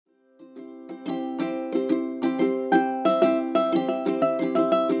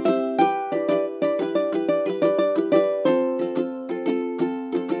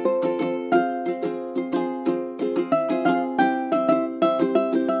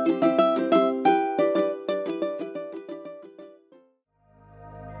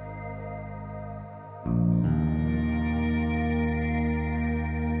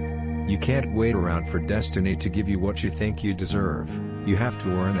can't wait around for destiny to give you what you think you deserve. You have to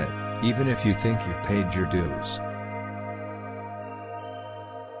earn it, even if you think you've paid your dues.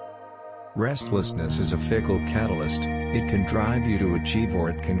 Restlessness is a fickle catalyst. It can drive you to achieve or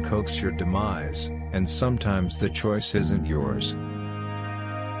it can coax your demise, and sometimes the choice isn't yours.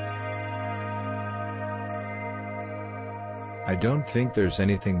 I don't think there's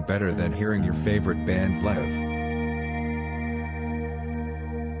anything better than hearing your favorite band live.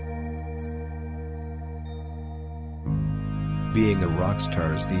 Being a rock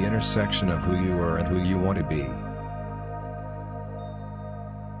star is the intersection of who you are and who you want to be.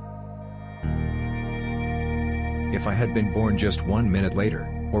 If I had been born just 1 minute later,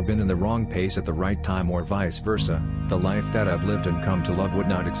 or been in the wrong place at the right time or vice versa, the life that I've lived and come to love would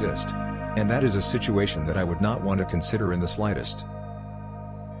not exist. And that is a situation that I would not want to consider in the slightest.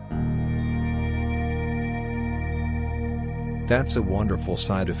 That's a wonderful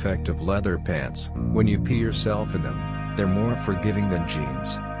side effect of leather pants. When you pee yourself in them, they're more forgiving than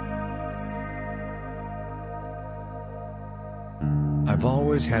jeans. I've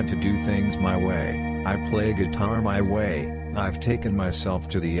always had to do things my way. I play guitar my way. I've taken myself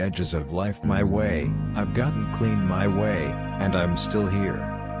to the edges of life my way. I've gotten clean my way, and I'm still here.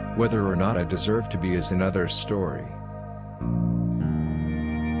 Whether or not I deserve to be is another story.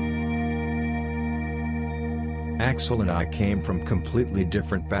 Axel and I came from completely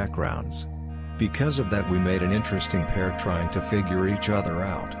different backgrounds. Because of that, we made an interesting pair trying to figure each other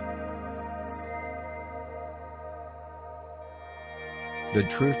out. The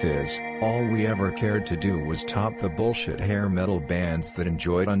truth is, all we ever cared to do was top the bullshit hair metal bands that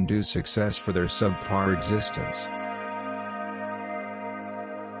enjoyed undue success for their subpar existence.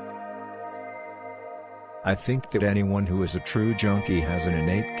 I think that anyone who is a true junkie has an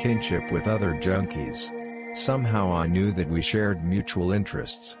innate kinship with other junkies. Somehow I knew that we shared mutual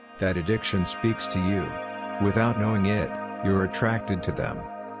interests, that addiction speaks to you. Without knowing it, you're attracted to them.